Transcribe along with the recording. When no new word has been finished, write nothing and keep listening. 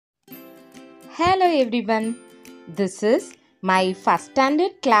Hello everyone. This is my first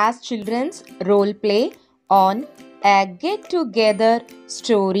standard class children's role play on a get together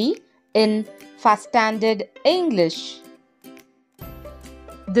story in first standard English.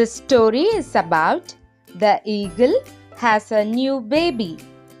 The story is about the eagle has a new baby.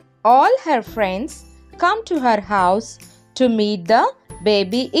 All her friends come to her house to meet the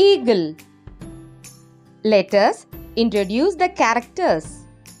baby eagle. Let us introduce the characters.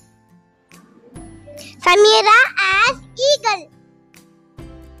 Samira as eagle,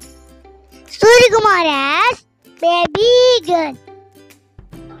 Suryakumar as baby eagle,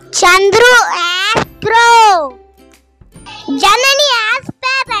 Chandru as crow, Janani as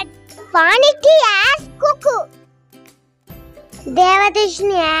parrot, Vanity as cuckoo,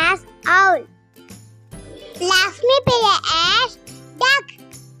 Devadashini as owl, Lakshmi Priya as duck,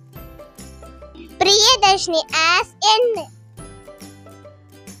 Priyadashini as hen.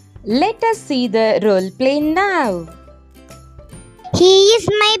 Let us see the role play now. He is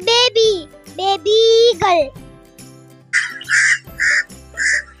my baby, baby eagle.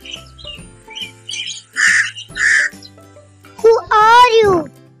 Who are you?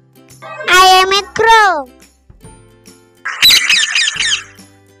 I am a crow.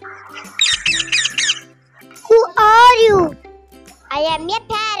 Who are you? I am a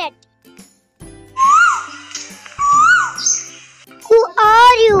parrot. Who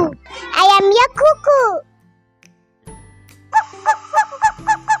are you? I am a cuckoo.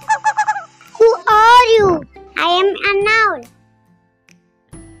 Who are you? I am an owl.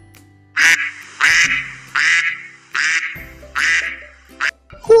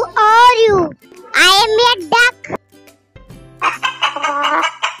 Who are you? I am a duck.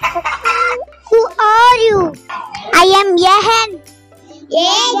 Who are you? I am a hen.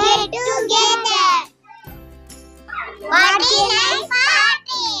 Get together. Party like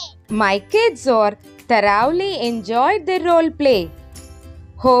party. My kids are thoroughly enjoyed the role play.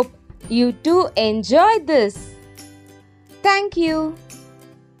 Hope you too enjoy this. Thank you.